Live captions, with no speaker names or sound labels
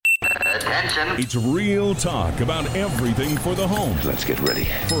Attention. It's real talk about everything for the home. Let's get ready.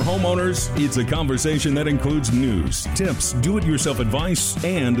 For homeowners, it's a conversation that includes news, tips, do-it-yourself advice,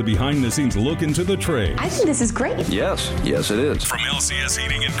 and a behind-the-scenes look into the trade. I think this is great. Yes, it is. From LCS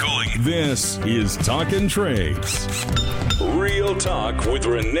Heating and Cooling, this is Talkin' Trades. Real talk with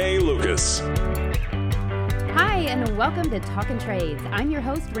Renee Lucas. Hi, and welcome to Talkin' Trades. I'm your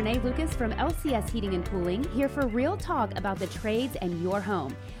host, Renee Lucas from LCS Heating and Cooling, here for real talk about the trades and your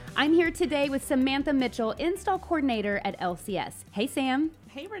home. I'm here today with Samantha Mitchell, install coordinator at LCS. Hey, Sam.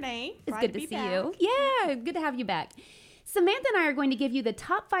 Hey, Renee. It's good to see you. Yeah, good to have you back. Samantha and I are going to give you the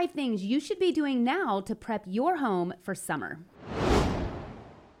top 5 things you should be doing now to prep your home for summer.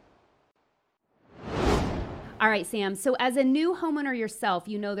 All right, Sam. So as a new homeowner yourself,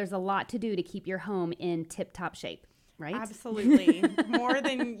 you know there's a lot to do to keep your home in tip-top shape, right? Absolutely. More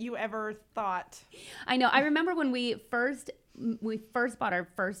than you ever thought. I know. I remember when we first bought our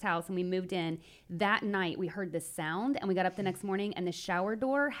first house and we moved in, that night we heard this sound and we got up the next morning and the shower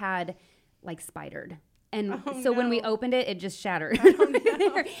door had like spidered. And when we opened it, it just shattered.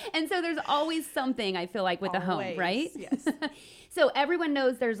 And so there's always something, I feel like, with a home, right? Yes. So everyone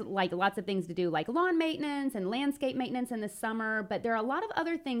knows there's like lots of things to do, like lawn maintenance and landscape maintenance in the summer, but there are a lot of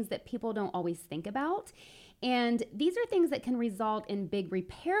other things that people don't always think about. And these are things that can result in big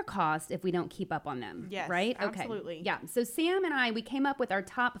repair costs if we don't keep up on them. Yes, right? absolutely. Okay. Yeah. So Sam and we came up with our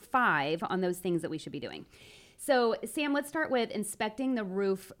top 5 on those things that we should be doing. So Sam, let's start with inspecting the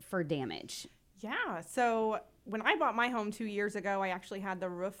roof for damage. Yeah. So when I bought my home 2 years ago, I actually had the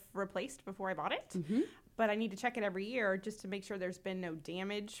roof replaced before I bought it. Mm-hmm. But I need to check it every year just to make sure there's been no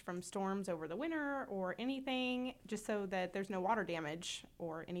damage from storms over the winter or anything, just so that there's no water damage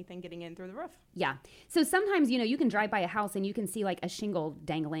or anything getting in through the roof. Yeah. So sometimes, you can drive by a house and you can see like a shingle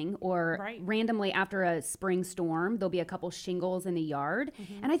dangling, or randomly after a spring storm, there'll be a couple shingles in the yard.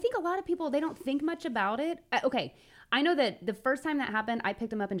 Mm-hmm. And I think a lot of people, they don't think much about it. Okay. I know that the first time that happened, I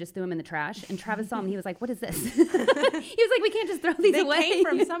picked him up and just threw him in the trash. And Travis saw him. He was like, "What is this?" He was like, "We can't just throw these away." They came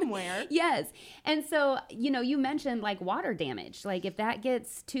from somewhere. Yes. And so, you mentioned like water damage. Like if that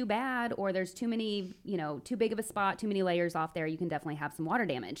gets too bad or there's too many, too big of a spot, too many layers off there, you can definitely have some water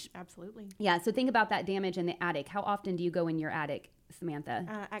damage. Absolutely. Yeah. So think about that damage in the attic. How often do you go in your attic, Samantha?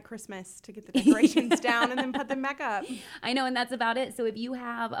 At Christmas to get the decorations down and then put them back up. I know, and that's about it. So if you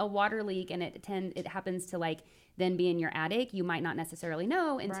have a water leak and it happens to like then be in your attic, you might not necessarily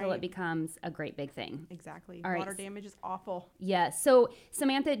know until it becomes a great big thing. Exactly. All right. Water damage is awful. Yes. So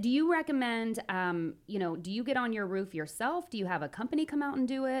Samantha, do you recommend, do you get on your roof yourself? Do you have a company come out and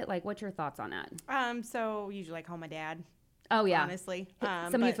do it? Like, what's your thoughts on that? So usually I call my dad. Oh yeah. Honestly.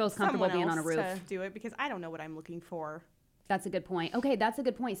 Some of you feels comfortable being on a roof. To do it because I don't know what I'm looking for. That's a good point. Okay, that's a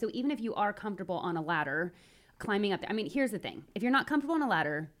good point. So even if you are comfortable on a ladder, climbing up there, here's the thing. If you're not comfortable on a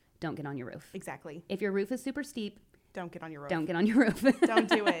ladder, don't get on your roof. Exactly. If your roof is super steep, don't get on your roof. Don't get on your roof. Don't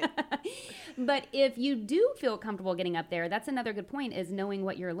do it. But if you do feel comfortable getting up there, that's another good point, is knowing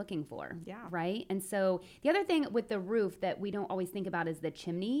what you're looking for. Yeah. Right? And so the other thing with the roof that we don't always think about is the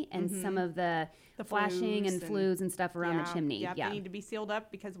chimney and some of the flashing and flues and stuff around the chimney. Yeah, they need to be sealed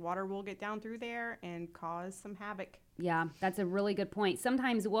up because water will get down through there and cause some havoc. Yeah, that's a really good point.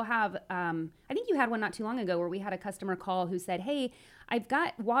 Sometimes we'll have, I think you had one not too long ago where we had a customer call who said, "Hey, I've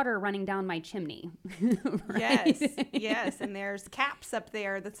got water running down my chimney." Right? Yes. And there's caps up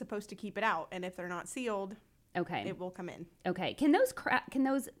there that's supposed to keep it out. And if they're not sealed, it will come in. Okay. Can those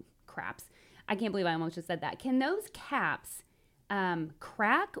craps, I can't believe I almost just said that. Can those caps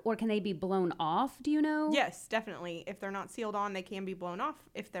crack, or can they be blown off? Do you know? Yes, definitely. If they're not sealed on, they can be blown off.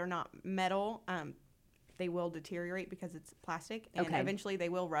 If they're not metal, they will deteriorate because it's plastic, and eventually they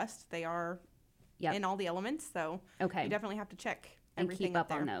will rust. They are in all the elements, so you definitely have to check everything and keep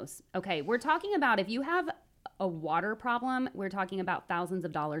up on those. Okay, we're talking about if you have a water problem, we're talking about thousands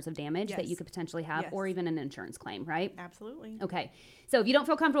of dollars of damage that you could potentially have, or even an insurance claim, right? Absolutely. Okay, so if you don't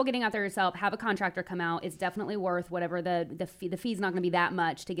feel comfortable getting out there yourself, have a contractor come out. It's definitely worth whatever the fee's not going to be that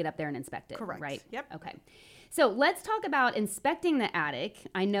much to get up there and inspect it. Correct. Right? Yep. Okay. So let's talk about inspecting the attic.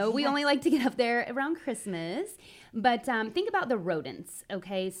 I know we only like to get up there around Christmas, but think about the rodents,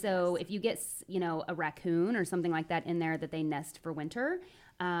 okay? So if you get, a raccoon or something like that in there that they nest for winter,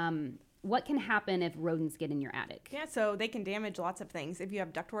 what can happen if rodents get in your attic? Yeah, so they can damage lots of things. If you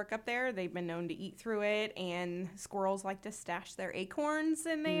have ductwork up there, they've been known to eat through it, and squirrels like to stash their acorns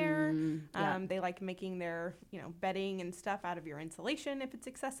in there. They like making their, bedding and stuff out of your insulation if it's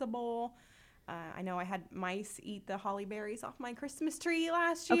accessible. I know I had mice eat the holly berries off my Christmas tree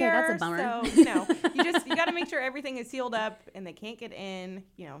last year. Okay, that's a bummer. So, you got to make sure everything is sealed up and they can't get in,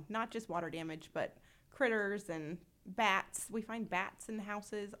 not just water damage, but critters and bats. We find bats in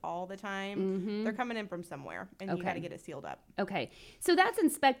houses all the time. They're coming in from somewhere, and you got to get it sealed up. Okay. So that's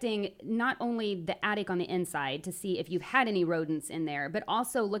inspecting not only the attic on the inside to see if you've had any rodents in there, but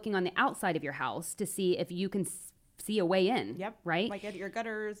also looking on the outside of your house to see if you can see a way in. Yep. Right? Like at your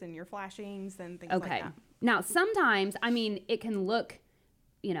gutters and your flashings and things like that. Now, sometimes, I mean, it can look,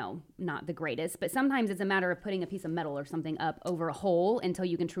 not the greatest, but sometimes it's a matter of putting a piece of metal or something up over a hole until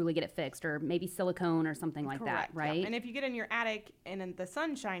you can truly get it fixed, or maybe silicone or something like that, right? Yeah. And if you get in your attic and in the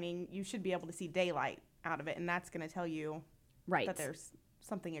sun shining, you should be able to see daylight out of it, and that's going to tell you that there's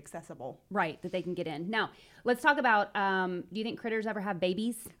something accessible. Right, that they can get in. Now, let's talk about, do you think critters ever have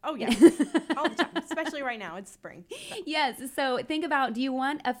babies? Oh, yeah. All the time, especially right now. It's spring. So. Yes, so think about, do you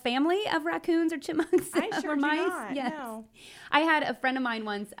want a family of raccoons or chipmunks I sure or mice? do not, yes. no. I had a friend of mine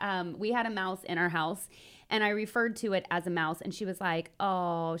once, we had a mouse in our house, and I referred to it as a mouse, and she was like,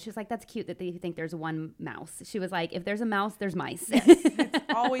 that's cute that they think there's one mouse. She was like, if there's a mouse, there's mice. Yes, it's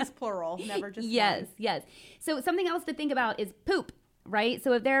always plural, never just yes, one. Yes. So something else to think about is poop. Right?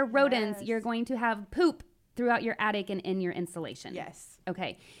 So if there are rodents, you're going to have poop throughout your attic and in your insulation. Yes.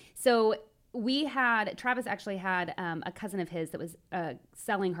 Okay. So Travis actually had a cousin of his that was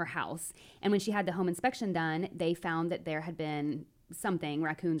selling her house. And when she had the home inspection done, they found that there had been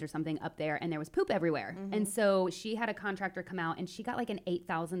raccoons or something up there, and there was poop everywhere. And so she had a contractor come out, and she got like an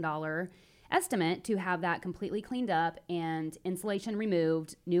 $8,000 estimate to have that completely cleaned up and insulation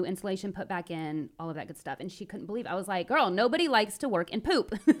removed, new insulation put back in, all of that good stuff. And she couldn't believe it. I was like, girl, nobody likes to work in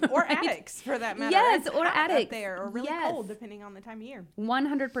poop. Or attics, for that matter. Yes, it's or hot attics. up there, or really cold, depending on the time of year.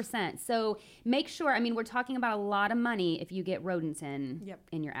 100%. So make sure, we're talking about a lot of money if you get rodents in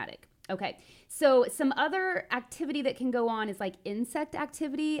your attic. Okay, so some other activity that can go on is like insect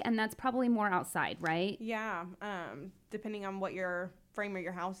activity, and that's probably more outside, right? Yeah, depending on what your frame of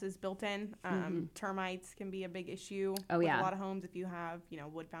your house is built in. Termites can be a big issue with a lot of homes if you have,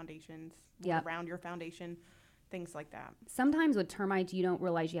 wood foundations around your foundation, things like that. Sometimes with termites, you don't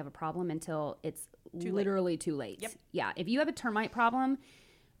realize you have a problem until it's literally too late. Yep. Yeah, if you have a termite problem,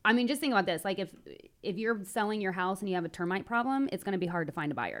 just think about this. Like if you're selling your house and you have a termite problem, it's going to be hard to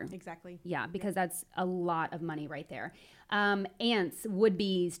find a buyer. Exactly. Yeah, because that's a lot of money right there. Ants, wood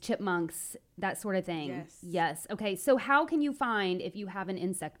bees, chipmunks, that sort of thing. Yes. Okay, so how can you find if you have an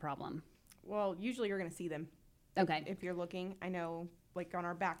insect problem? Well, usually you're going to see them. Okay. If you're looking, I know like on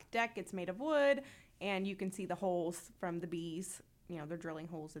our back deck, it's made of wood, and you can see the holes from the bees. They're drilling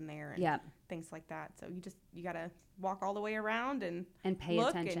holes in there and things like that. So you got to walk all the way around and pay look,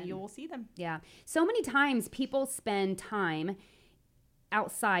 attention. and you will see them. Yeah. So many times people spend time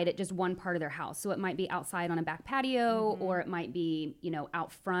outside at just one part of their house. So it might be outside on a back patio, or it might be,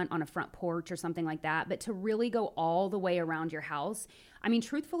 out front on a front porch or something like that. But to really go all the way around your house,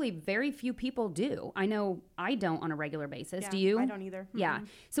 truthfully, very few people do. I know I don't on a regular basis. Do you? I don't either. Yeah.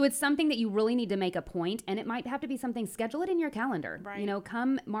 So it's something that you really need to make a point, and it might have to be something, schedule it in your calendar. Right.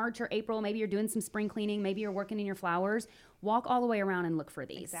 Come March or April, maybe you're doing some spring cleaning, maybe you're working in your flowers, walk all the way around and look for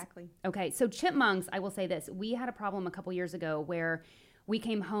these. Exactly. Okay. So chipmunks, I will say this. We had a problem a couple years ago where we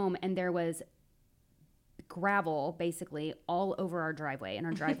came home and there was gravel basically all over our driveway, and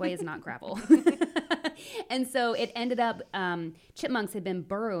our driveway is not gravel. And so it ended up, chipmunks had been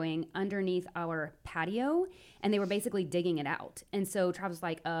burrowing underneath our patio, and they were basically digging it out. And so Travis was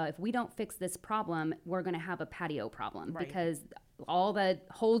like, if we don't fix this problem, we're going to have a patio problem, because all that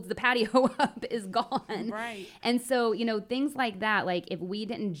holds the patio up is gone. Right. And so, things like that, like if we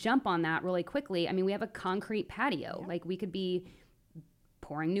didn't jump on that really quickly, we have a concrete patio. Like we could be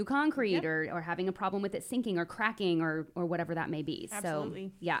pouring new concrete or having a problem with it sinking or cracking or whatever that may be. Absolutely.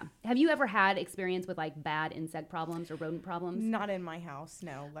 So, yeah. Have you ever had experience with like bad insect problems or rodent problems? Not in my house,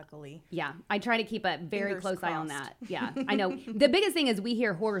 no, luckily. Yeah. I try to keep a very Fingers close crossed. eye on that. Yeah, I know. The biggest thing is we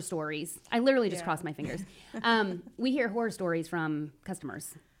hear horror stories. I literally just crossed my fingers. We hear horror stories from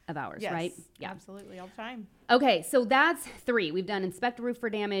customers of ours, right? Yeah, absolutely, all the time. Okay, so that's 3. We've done inspect a roof for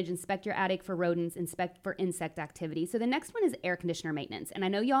damage, inspect your attic for rodents, inspect for insect activity. So the next one is air conditioner maintenance. And I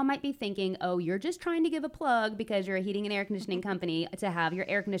know y'all might be thinking, oh, you're just trying to give a plug because you're a heating and air conditioning company to have your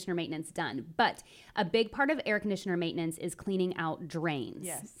air conditioner maintenance done. But a big part of air conditioner maintenance is cleaning out drains.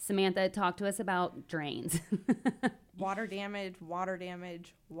 Yes. Samantha, talk to us about drains. Water damage, water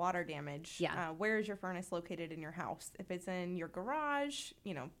damage, water damage. Yeah. Where is your furnace located in your house? If it's in your garage,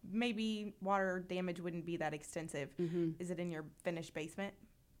 maybe water damage wouldn't be that extensive. Is it in your finished basement?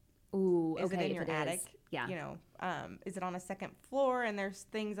 Ooh, Is okay, it in your attic? Yeah. Is it on a second floor and there's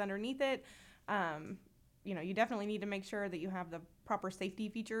things underneath it? You definitely need to make sure that you have the proper safety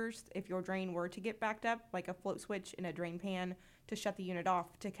features if your drain were to get backed up, like a float switch in a drain pan to shut the unit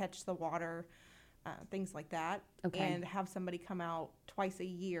off to catch the water. things like that. Okay. And have somebody come out twice a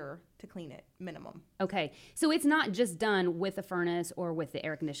year to clean it, minimum. Okay. So it's not just done with the furnace or with the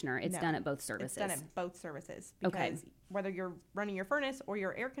air conditioner. It's done at both services. It's done at both services. Because whether you're running your furnace or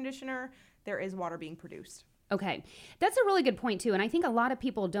your air conditioner, there is water being produced. Okay. That's a really good point, too. And I think a lot of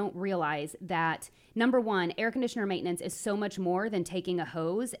people don't realize that, number one, air conditioner maintenance is so much more than taking a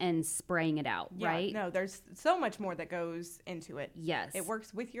hose and spraying it out, right? No, there's so much more that goes into it. Yes. It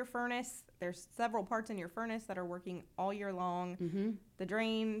works with your furnace. There's several parts in your furnace that are working all year long. Mm-hmm. The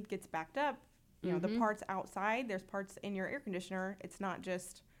drain gets backed up. You know, the parts outside, there's parts in your air conditioner. It's not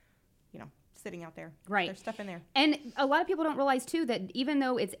just, sitting out there. Right. There's stuff in there. And a lot of people don't realize, too, that even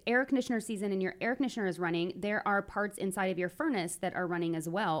though it's air conditioner season and your air conditioner is running, there are parts inside of your furnace that are running as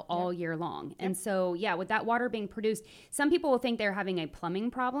well all year long. And so, with that water being produced, some people will think they're having a plumbing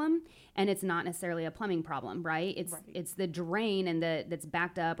problem, and it's not necessarily a plumbing problem, right? It's the drain and that's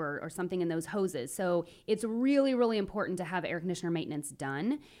backed up or something in those hoses. So it's really, really important to have air conditioner maintenance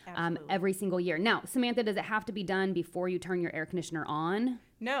done every single year. Now, Samantha, does it have to be done before you turn your air conditioner on?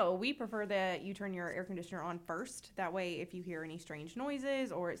 No, we prefer that you turn your air conditioner on first. That way, if you hear any strange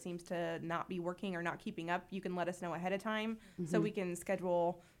noises or it seems to not be working or not keeping up, you can let us know ahead of time so we can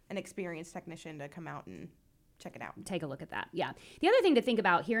schedule an experienced technician to come out and check it out. Take a look at that. Yeah. The other thing to think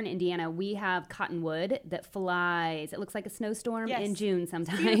about here in Indiana, we have cottonwood that flies. It looks like a snowstorm in June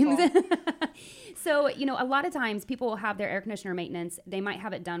sometimes. So, a lot of times people will have their air conditioner maintenance. They might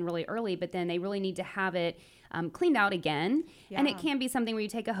have it done really early, but then they really need to have it cleaned out again. Yeah. And it can be something where you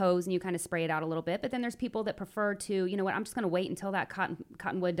take a hose and you kind of spray it out a little bit. But then there's people that prefer to, I'm just going to wait until that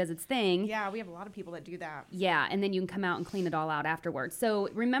cottonwood does its thing. Yeah, we have a lot of people that do that. Yeah, and then you can come out and clean it all out afterwards. So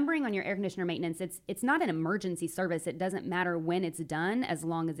remembering on your air conditioner maintenance, it's not an emergency service. It doesn't matter when it's done as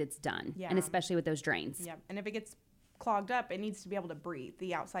long as it's done. Yeah. And especially with those drains. Yeah, and if it gets clogged up, it needs to be able to breathe,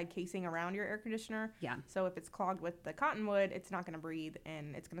 the outside casing around your air conditioner. Yeah. So if it's clogged with the cottonwood, it's not going to breathe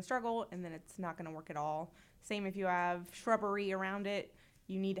and it's going to struggle and then it's not going to work at all. Same if you have shrubbery around it,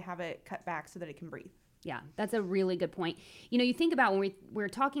 you need to have it cut back so that it can breathe. Yeah, that's a really good point. You think about when we're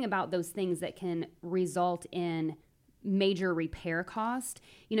talking about those things that can result in major repair cost,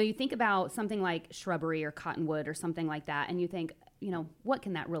 you think about something like shrubbery or cottonwood or something like that, and you think, what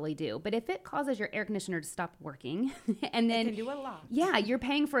can that really do? But if it causes your air conditioner to stop working, and then it can do a lot. Yeah, you're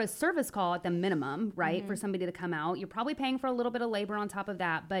paying for a service call at the minimum, right? For somebody to come out. You're probably paying for a little bit of labor on top of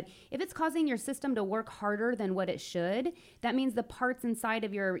that. But if it's causing your system to work harder than what it should, that means the parts inside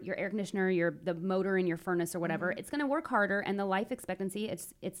of your air conditioner, the motor in your furnace or whatever, it's going to work harder, and the life expectancy,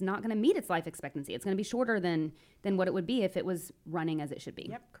 it's not going to meet its life expectancy. It's going to be shorter than what it would be if it was running as it should be.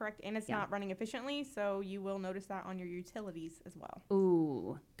 Yep, correct. And it's not running efficiently, so you will notice that on your utilities as well.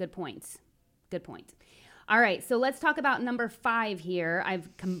 Ooh, good point. Good point. All right, so let's talk about number 5 here.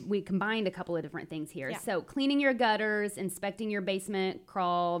 We combined a couple of different things here. Yeah. So cleaning your gutters, inspecting your basement,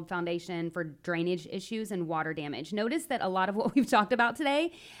 crawl, foundation for drainage issues and water damage. Notice that a lot of what we've talked about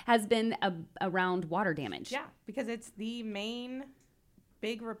today has been around water damage. Yeah, because it's the main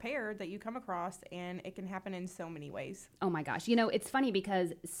big repair that you come across, and it can happen in so many ways. Oh my gosh. It's funny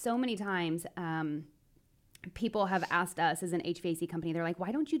because so many times people have asked us as an HVAC company, they're like,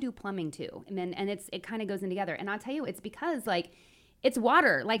 why don't you do plumbing too? And it kind of goes in together. And I'll tell you, it's because it's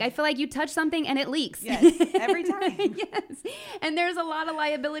water. I feel like you touch something and it leaks. Yes, every time. Yes. And there's a lot of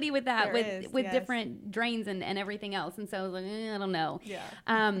liability with that, with different drains and everything else. And so I was like, I don't know. Yeah.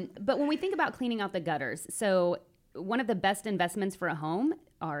 But when we think about cleaning out the gutters, so one of the best investments for a home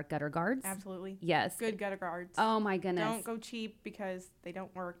are gutter guards. Absolutely. Yes. Good gutter guards. Oh my goodness. Don't go cheap because they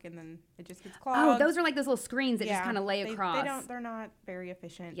don't work and then it just gets clogged. Oh, those are like those little screens that just kind of lay across. They're not very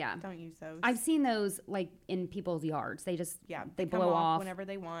efficient. Yeah. Don't use those. I've seen those in people's yards. They just, they blow come off whenever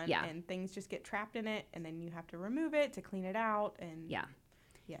they want. Yeah. And things just get trapped in it and then you have to remove it to clean it out. And yeah.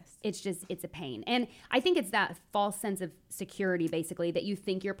 Yes. It's a pain. And I think it's that false sense of security, basically, that you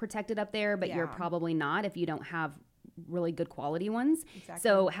think you're protected up there, but you're probably not if you don't have really good quality ones. Exactly.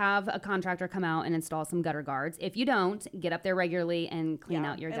 So have a contractor come out and install some gutter guards. If you don't, get up there regularly and clean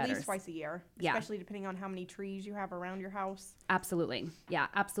out your gutters. At least twice a year, especially depending on how many trees you have around your house. Absolutely. Yeah,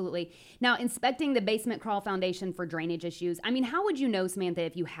 absolutely. Now, inspecting the basement crawl foundation for drainage issues. I mean, how would you know, Samantha,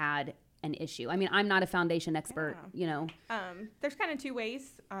 if you had an issue? I mean, I'm not a foundation expert, There's kind of 2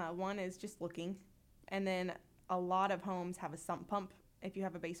 ways. One is just looking, and then a lot of homes have a sump pump. If you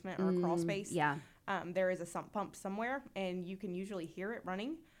have a basement or a crawl space, there is a sump pump somewhere, and you can usually hear it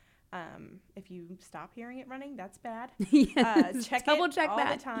running. If you stop hearing it running, that's bad. Yes. Check Double it check all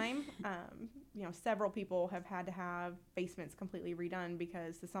that. the time. several people have had to have basements completely redone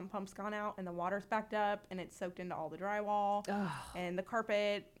because the sump pump's gone out and the water's backed up and it's soaked into all the drywall and the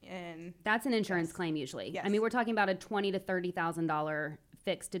carpet. And that's an insurance claim usually. Yes. I mean, we're talking about a $20,000 to $30,000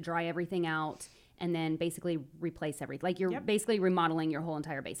 fix to dry everything out and then basically replace everything. Like you're basically remodeling your whole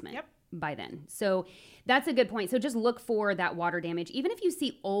entire basement. By then. So that's a good point. So just look for that water damage. Even if you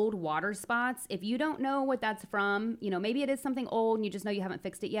see old water spots, if you don't know what that's from, maybe it is something old and you just know you haven't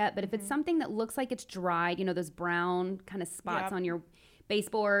fixed it yet. But if it's something that looks like it's dried, those brown kind of spots on your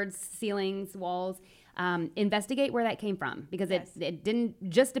baseboards, ceilings, walls, investigate where that came from because it didn't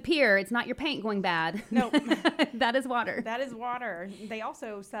just appear. It's not your paint going bad. No, that is water. That is water. They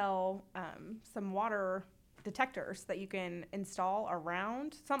also sell some water detectors that you can install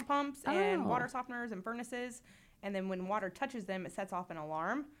around sump pumps and water softeners and furnaces, and then when water touches them it sets off an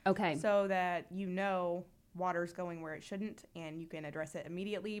alarm so that water's going where it shouldn't and you can address it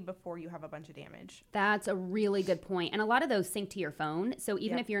immediately before you have a bunch of damage. That's a really good point. And a lot of those sync to your phone, so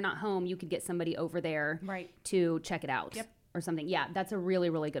even if you're not home you could get somebody over there to check it out. Or something. Yeah, that's a really,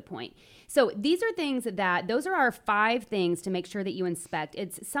 really good point. So these are things those are our 5 things to make sure that you inspect.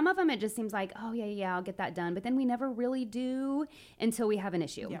 It's some of them it just seems like, oh yeah, I'll get that done. But then we never really do until we have an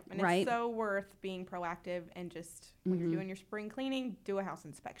issue. Yep. And it's so worth being proactive and just when you're doing your spring cleaning, do a house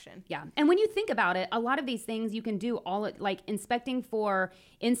inspection. Yeah. And when you think about it, a lot of these things you can do like inspecting for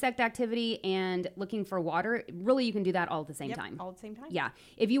insect activity and looking for water. Really, you can do that all at the same time. All at the same time. Yeah.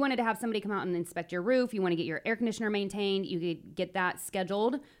 If you wanted to have somebody come out and inspect your roof, you want to get your air conditioner maintained, you could get that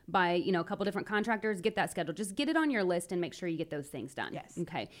scheduled by, a couple different contractors, get that scheduled. Just get it on your list and make sure you get those things done. Yes.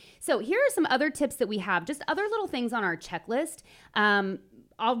 Okay. So here are some other tips that we have, just other little things on our checklist.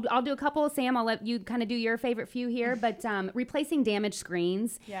 I'll do a couple. Sam, I'll let you kind of do your favorite few here, but replacing damaged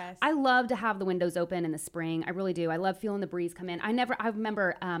screens. Yes. I love to have the windows open in the spring. I really do. I love feeling the breeze come in. I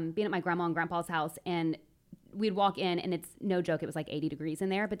remember being at my grandma and grandpa's house and we'd walk in and it's no joke. It was like 80 degrees in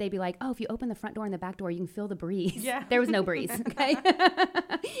there, but they'd be like, oh, if you open the front door and the back door, you can feel the breeze. Yeah. There was no breeze. Okay.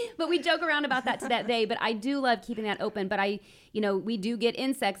 But we joke around about that to that day, but I do love keeping that open. But we do get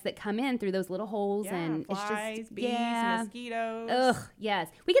insects that come in through those little holes and flies, it's just bees, mosquitoes. Ugh. Yes.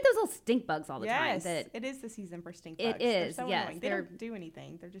 We get those little stink bugs all the time. Yes. It is the season for stink bugs. It is. They're so annoying. They don't do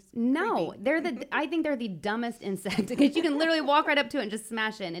anything. They're just creepy. I think they're the dumbest insect because you can literally walk right up to it and just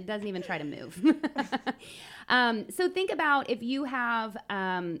smash it and it doesn't even try to move. So think about if you have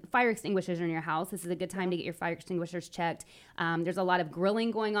fire extinguishers in your house. This is a good time to get your fire extinguishers checked. There's a lot of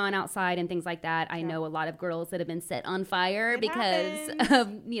grilling going on outside and things like that. I know a lot of grills that have been set on fire because of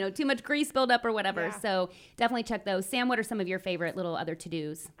too much grease buildup or whatever. Yeah. So definitely check those. Sam, what are some of your favorite little other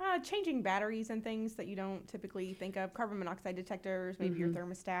to-dos? Changing batteries and things that you don't typically think of. Carbon monoxide detectors, maybe your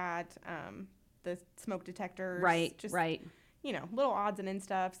thermostat, the smoke detectors. Right. Little odds and end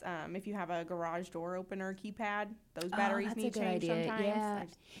stuffs. If you have a garage door opener keypad, those batteries need change sometimes. Yeah.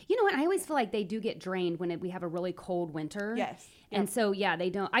 You know what? I always feel like they do get drained when we have a really cold winter. Yes. And so, they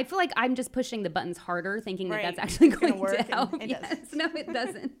don't. I feel like I'm just pushing the buttons harder, thinking that that's actually going to help. And it doesn't. No, it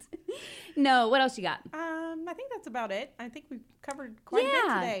doesn't. No, what else you got? I think that's about it. I think we've covered quite a bit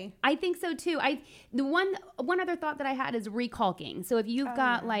today. I think so too. The one other thought that I had is recalking. So if you've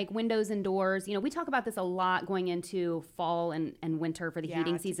got like windows and doors, we talk about this a lot going into fall and winter for the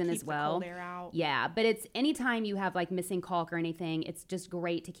heating season as well. The cold air out. Yeah, but it's anytime you have like missing caulk or anything, it's just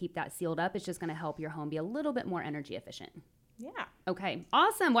great to keep that sealed up. It's just going to help your home be a little bit more energy efficient. Yeah. Okay.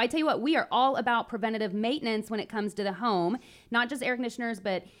 Awesome. Well, I tell you what, we are all about preventative maintenance when it comes to the home, not just air conditioners,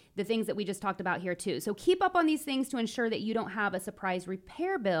 but the things that we just talked about here too. So keep up on these things to ensure that you don't have a surprise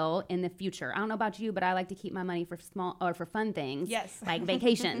repair bill in the future. I don't know about you, but I like to keep my money for for fun things. Yes. Like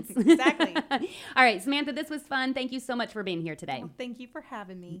vacations. Exactly. All right, Samantha, this was fun. Thank you so much for being here today. Well, thank you for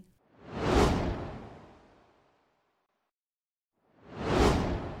having me.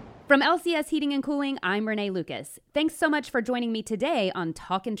 From LCS Heating and Cooling, I'm Renee Lucas. Thanks so much for joining me today on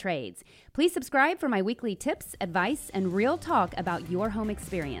Talkin' Trades. Please subscribe for my weekly tips, advice, and real talk about your home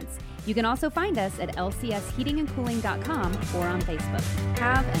experience. You can also find us at lcsheatingandcooling.com or on Facebook.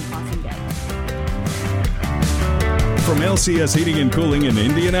 Have an awesome day. From LCS Heating and Cooling in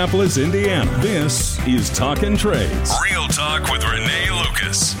Indianapolis, Indiana, this is Talkin' Trades. Real talk with Renee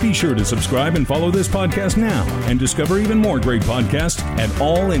Lucas. Be sure to subscribe and follow this podcast now and discover even more great podcasts at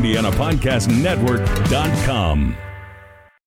allindianapodcastnetwork.com.